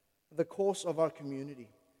 the course of our community.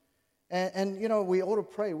 And we ought to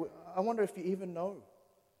pray. I wonder if you even know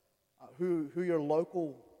who your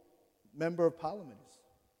local member of Parliament is.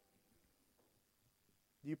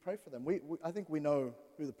 Do you pray for them? I think we know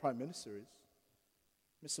who the Prime Minister is,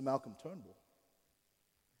 Mr. Malcolm Turnbull.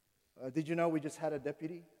 Did you know we just had a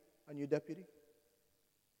new deputy?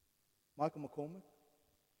 Michael McCormick.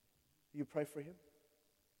 Do you pray for him?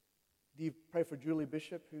 Do you pray for Julie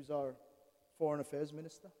Bishop, who's our Foreign Affairs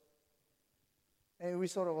Minister? And we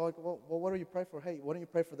sort of like, well, what do you pray for? Hey, why don't you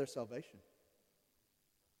pray for their salvation?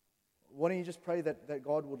 Why don't you just pray that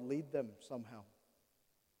God would lead them somehow,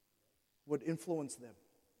 would influence them?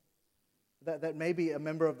 That maybe a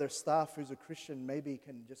member of their staff who's a Christian maybe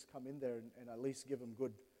can just come in there and at least give them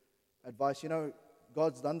good advice.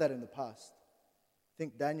 God's done that in the past.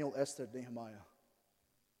 Think Daniel, Esther, Nehemiah.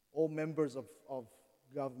 All members of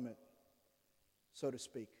government, so to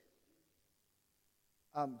speak.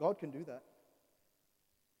 God can do that.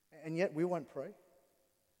 And yet we won't pray.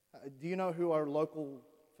 Do you know who our local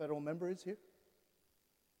federal member is here?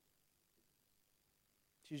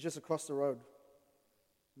 She's just across the road.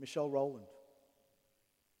 Michelle Rowland.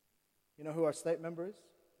 You know who our state member is?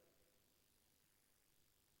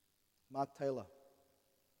 Mark Taylor.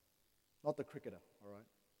 Not the cricketer, all right?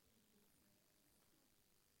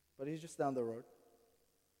 But he's just down the road.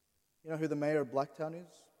 You know who the mayor of Blacktown is?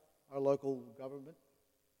 Our local government?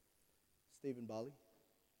 Stephen Barley.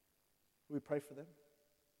 Do we pray for them?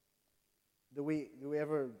 Do we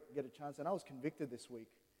ever get a chance? And I was convicted this week.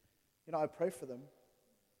 I pray for them.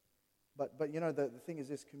 But the thing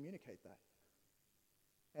is communicate that.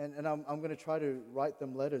 And I'm going to try to write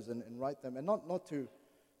them letters and write them, and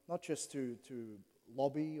not just to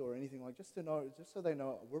lobby or anything like, just so they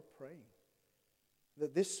know we're praying.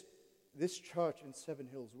 That this church in Seven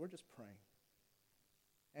Hills, we're just praying.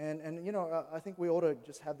 And I think we ought to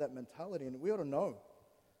just have that mentality, and we ought to know.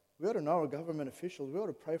 We ought to know our government officials. We ought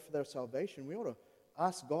to pray for their salvation. We ought to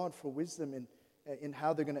ask God for wisdom in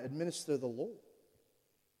how they're going to administer the law.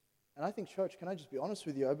 And I think, church, can I just be honest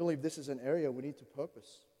with you? I believe this is an area we need to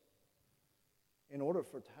purpose in order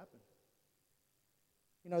for it to happen.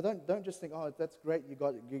 Don't just think, oh, that's great,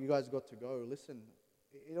 you guys got to go. Listen,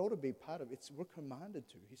 it ought to be part of it. We're commanded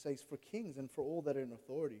to. He says, for kings and for all that are in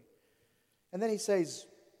authority. And then he says,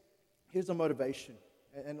 here's a motivation.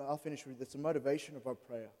 And I'll finish with this, a motivation of our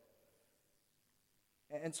prayer.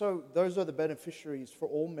 And so those are the beneficiaries for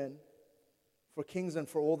all men, for kings and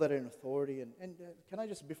for all that are in authority. And can I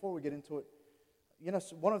just, before we get into it,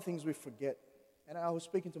 one of the things we forget, and I was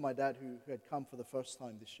speaking to my dad who had come for the first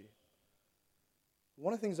time this year.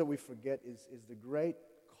 One of the things that we forget is the great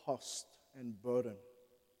cost and burden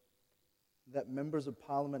that members of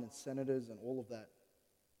parliament and senators and all of that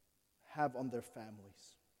have on their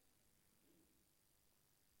families.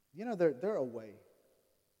 They're away.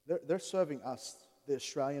 They're serving us, the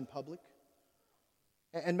Australian public.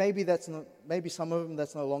 And maybe some of them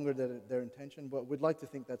that's no longer their intention, but we'd like to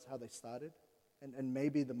think that's how they started, and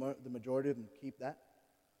maybe the majority of them keep that.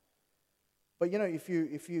 But if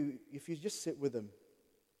you just sit with them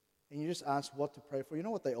and you just ask what to pray for, you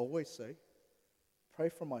know what they always say? Pray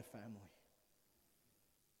for my family.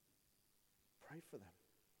 Pray for them.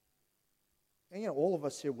 And all of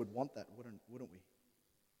us here would want that, wouldn't we?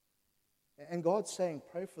 And God's saying,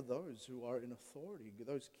 pray for those who are in authority,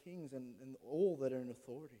 those kings and all that are in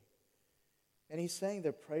authority. And he's saying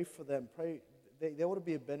that pray for them. They ought to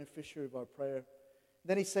be a beneficiary of our prayer.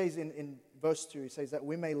 Then he says in verse 2, he says that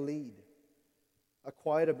we may lead a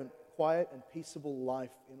quiet and peaceable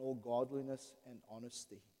life in all godliness and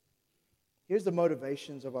honesty. Here's the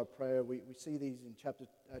motivations of our prayer. We see these in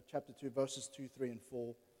chapter 2, verses 2, 3, and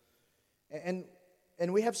 4.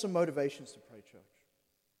 And we have some motivations to pray, church.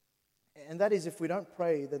 And that is, if we don't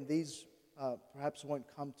pray, then these perhaps won't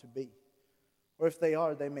come to be. Or if they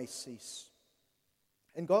are, they may cease.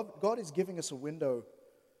 And God is giving us a window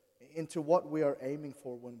into what we are aiming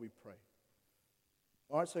for when we pray.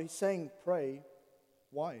 All right, so He's saying pray.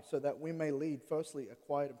 Why? So that we may lead, firstly, a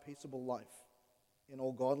quiet and peaceable life in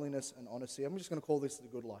all godliness and honesty. I'm just going to call this the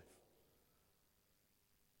good life.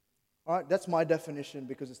 All right, that's my definition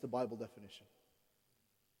because it's the Bible definition.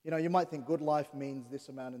 You know, you might think good life means this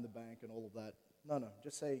amount in the bank and all of that. No,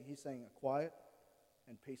 just say, He's saying a quiet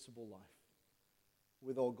and peaceable life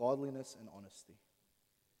with all godliness and honesty.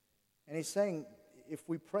 And He's saying, if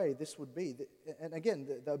we pray, this would be, and again,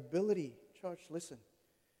 the ability, church, listen,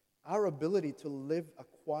 our ability to live a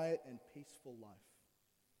quiet and peaceful life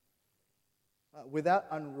without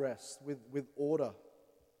unrest, with order.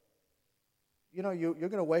 You know, you're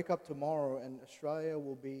going to wake up tomorrow and Australia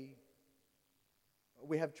will be,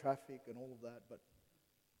 we have traffic and all of that, but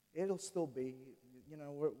it'll still be, you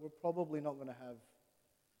know, we're probably not going to have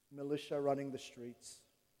militia running the streets.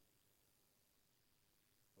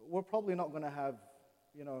 We're probably not going to have,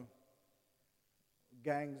 you know,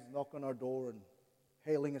 gangs knock on our door and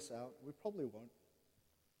hailing us out. We probably won't.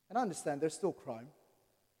 And I understand there's still crime.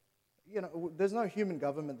 You know, there's no human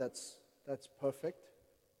government that's perfect.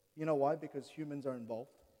 You know why? Because humans are involved.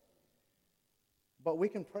 But we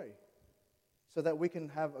can pray so that we can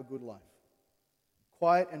have a good life.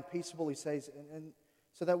 Quiet and peaceable, He says, and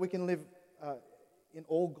so that we can live in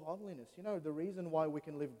all godliness. You know, the reason why we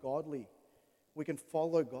can live godly, we can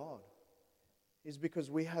follow God, is because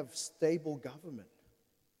we have stable government.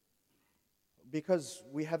 Because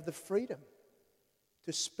we have the freedom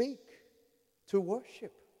to speak, to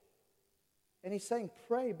worship. And He's saying,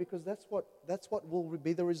 pray, because that's what will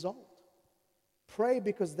be the result. Pray,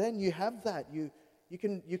 because then you have that. You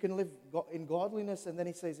can live in godliness, and then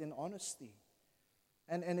He says in honesty.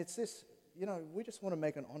 And it's this, you know, we just want to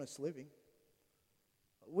make an honest living.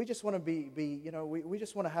 We just want to be you know, we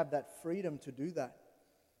just want to have that freedom to do that.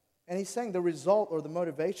 And He's saying the result or the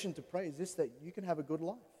motivation to pray is this, that you can have a good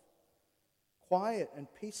life. Quiet and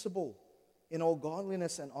peaceable in all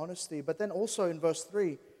godliness and honesty. But then also in verse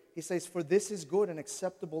 3, He says, for this is good and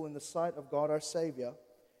acceptable in the sight of God our Savior.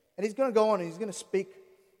 And He's going to go on and He's going to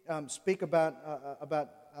speak about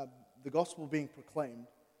the gospel being proclaimed.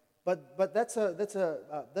 But that's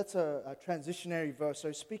a transitionary verse. So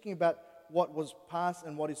He's speaking about what was past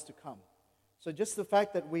and what is to come. So just the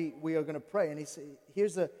fact that we are going to pray, and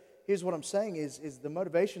here's what I'm saying is the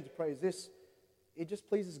motivation to pray is this: it just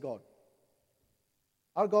pleases God.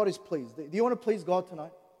 Our God is pleased. Do you want to please God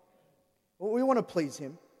tonight? Well, we want to please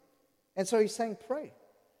Him. And so He's saying pray.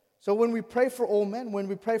 So when we pray for all men, when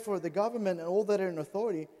we pray for the government and all that are in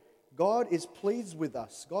authority, God is pleased with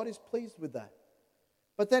us. God is pleased with that.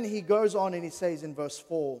 But then He goes on and He says in verse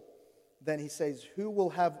 4, then He says, who will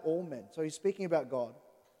have all men? So He's speaking about God.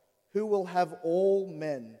 Who will have all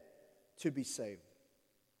men to be saved?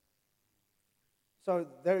 So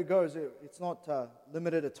there it goes. It's not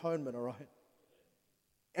limited atonement, all right?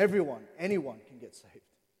 Everyone, anyone can get saved.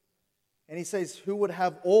 And He says, who would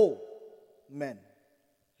have all men?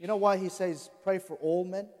 You know why He says pray for all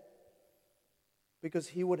men? Because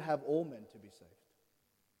He would have all men to be saved.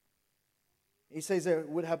 He says there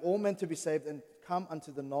would have all men to be saved and come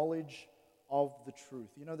unto the knowledge of the truth.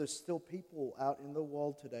 You know, there's still people out in the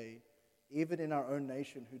world today, even in our own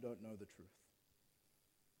nation, who don't know the truth.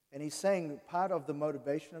 And He's saying part of the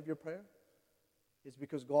motivation of your prayer is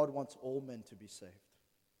because God wants all men to be saved.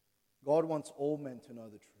 God wants all men to know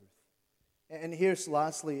the truth. And here's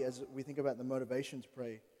lastly, as we think about the motivation to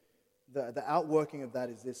pray, the outworking of that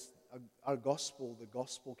is this: the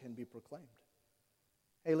gospel can be proclaimed.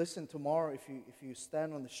 Hey, listen, tomorrow if you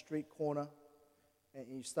stand on the street corner and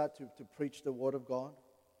you start to preach the Word of God,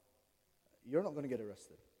 you're not going to get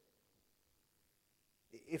arrested.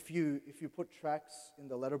 If you put tracts in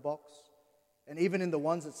the letterbox, and even in the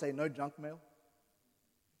ones that say no junk mail,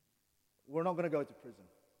 we're not going to go to prison.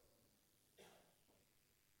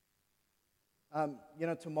 You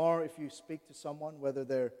know, tomorrow if you speak to someone, whether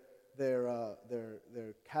they're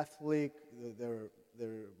Catholic,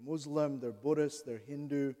 they're Muslim, they're Buddhist, they're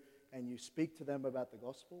Hindu, and you speak to them about the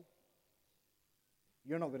gospel,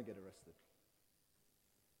 you're not going to get arrested.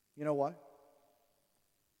 You know why?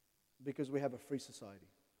 Because we have a free society.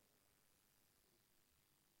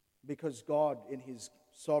 Because God, in His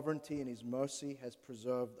sovereignty and His mercy, has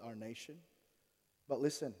preserved our nation. But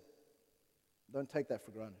listen, don't take that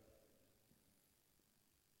for granted.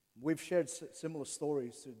 We've shared similar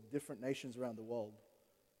stories to different nations around the world,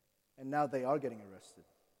 and now they are getting arrested.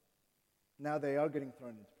 Now they are getting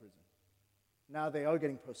thrown into prison. Now they are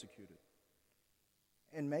getting persecuted.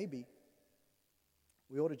 And maybe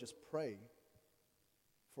we ought to just pray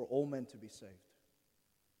for all men to be saved.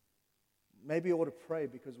 Maybe we ought to pray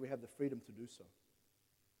because we have the freedom to do so.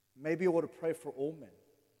 Maybe we ought to pray for all men.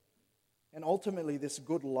 And ultimately, this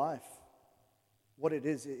good life, what it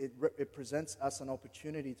is, it presents us an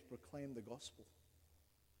opportunity to proclaim the gospel.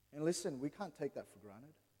 And listen, we can't take that for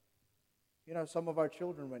granted. You know, some of our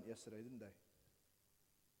children went yesterday, didn't they?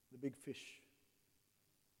 The big fish.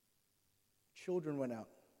 Children went out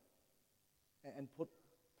and put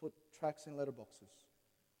tracts in letterboxes.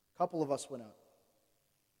 A couple of us went out.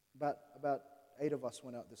 About 8 of us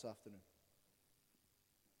went out this afternoon.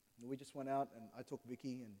 And we just went out, and I took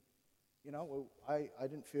Vicky, and you know, I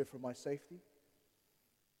didn't fear for my safety.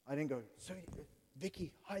 I didn't go, so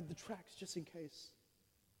Vicky, hide the tracks just in case.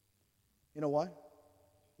 You know why?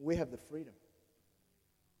 We have the freedom.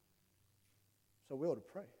 So we ought to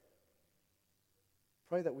pray.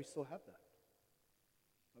 Pray that we still have that.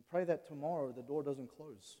 I pray that tomorrow the door doesn't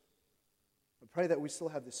close. I pray that we still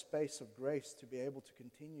have this space of grace to be able to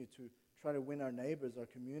continue to try to win our neighbors, our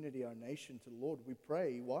community, our nation to the Lord. We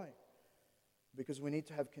pray. Why? Because we need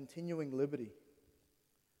to have continuing liberty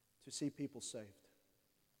to see people saved.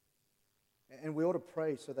 And we ought to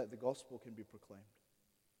pray so that the gospel can be proclaimed.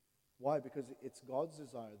 Why? Because it's God's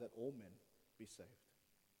desire that all men be saved,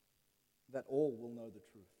 that all will know the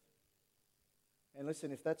truth. And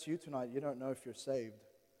listen, if that's you tonight, you don't know if you're saved,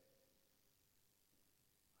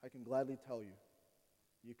 I can gladly tell you,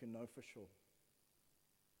 you can know for sure.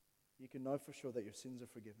 You can know for sure that your sins are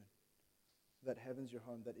forgiven, that heaven's your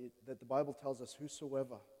home, that the Bible tells us,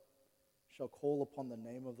 whosoever shall call upon the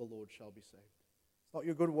name of the Lord shall be saved. It's not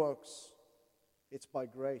your good works. It's by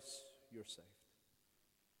grace you're saved.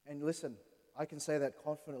 And listen, I can say that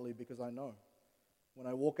confidently because I know when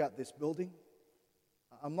I walk out this building,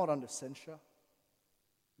 I'm not under censure.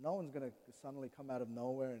 No one's going to suddenly come out of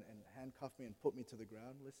nowhere and handcuff me and put me to the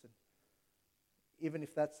ground. Listen, even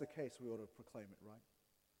if that's the case, we ought to proclaim it, right?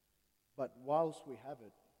 But whilst we have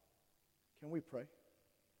it, can we pray?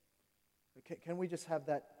 Can we just have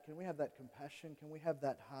that? Can we have that compassion? Can we have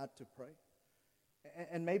that heart to pray?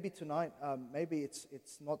 And maybe tonight, maybe it's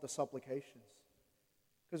not the supplications,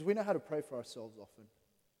 because we know how to pray for ourselves often.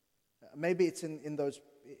 Maybe it's in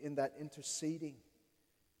that interceding.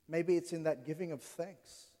 Maybe it's in that giving of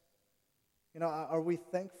thanks. You know, are we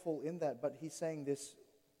thankful in that? But he's saying this,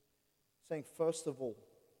 saying first of all,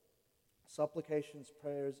 supplications,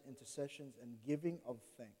 prayers, intercessions, and giving of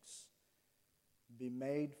thanks be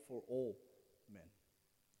made for all men.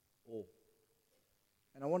 All.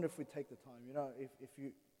 And I wonder if we take the time, you know, if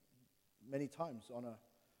you, many times on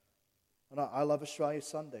a I Love Australia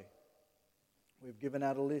Sunday, we've given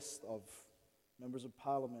out a list of members of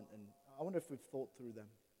parliament, and I wonder if we've thought through them.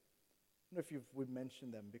 I wonder if we've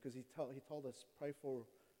mentioned them, because he told us, pray for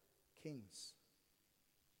kings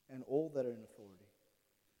and all that are in authority.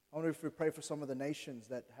 I wonder if we pray for some of the nations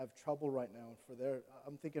that have trouble right now.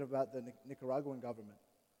 I'm thinking about the Nicaraguan government.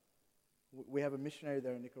 We have a missionary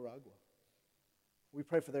there in Nicaragua. We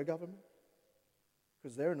pray for their government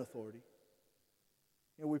because they're in authority.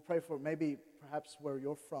 You know, we pray for maybe, perhaps where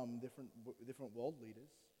you're from, different world leaders.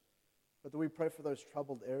 But do we pray for those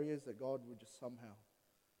troubled areas that God would just somehow...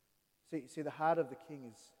 See, the heart of the king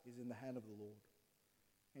is in the hand of the Lord.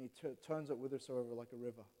 And he turns it whithersoever like a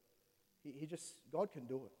river. God can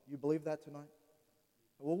do it. You believe that tonight?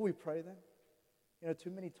 Will we pray then? You know,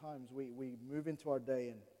 too many times we move into our day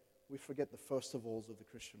and we forget the first of alls of the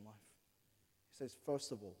Christian life. He says,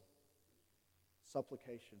 first of all,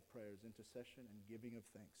 supplication, prayers, intercession, and giving of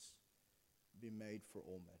thanks be made for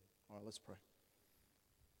all men. All right, let's pray.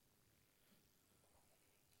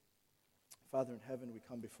 Father in heaven, we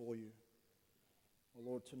come before you, oh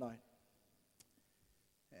Lord, tonight.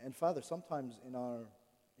 And Father, sometimes in our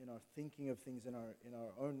thinking of things, in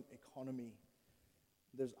our own economy,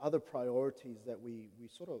 there's other priorities that we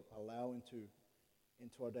sort of allow into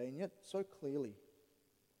our day. And yet, so clearly,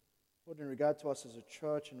 Lord, in regard to us as a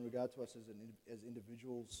church, in regard to us as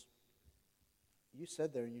individuals, you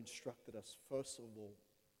said there and you instructed us, first of all,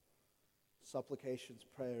 supplications,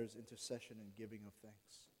 prayers, intercession, and giving of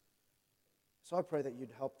thanks. So I pray that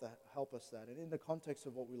you'd help us that. And in the context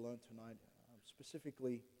of what we learned tonight,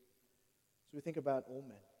 specifically, as we think about all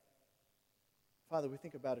men, Father, we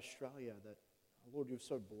think about Australia, that, Lord, you're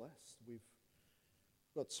so blessed. We've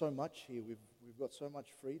got so much here. We've got so much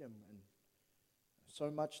freedom and so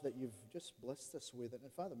much that you've just blessed us with.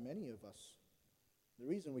 And Father, many of us, the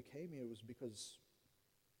reason we came here was because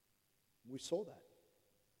We saw that.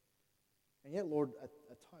 And yet, Lord, at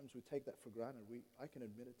times we take that for granted. I can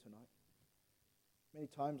admit it tonight. Many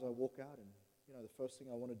times I walk out and, the first thing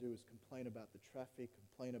I want to do is complain about the traffic,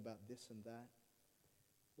 complain about this and that.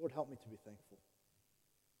 Lord, help me to be thankful.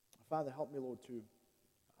 Father, help me, Lord, to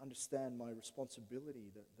understand my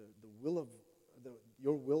responsibility,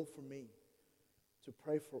 your will for me, to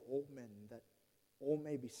pray for all men, that all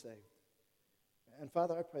may be saved. And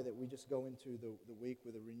Father, I pray that we just go into the week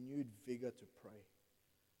with a renewed vigor to pray,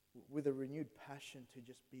 with a renewed passion to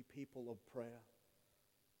just be people of prayer.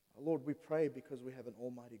 Lord, we pray because we have an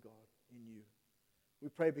almighty God in you. We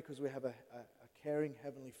pray because we have a caring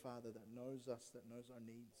Heavenly Father that knows us, that knows our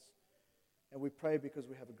needs. And we pray because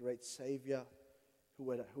we have a great Savior who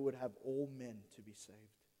would have all men to be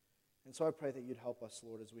saved. And so I pray that you'd help us,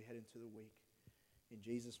 Lord, as we head into the week. In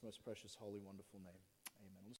Jesus' most precious, holy, wonderful name. Amen.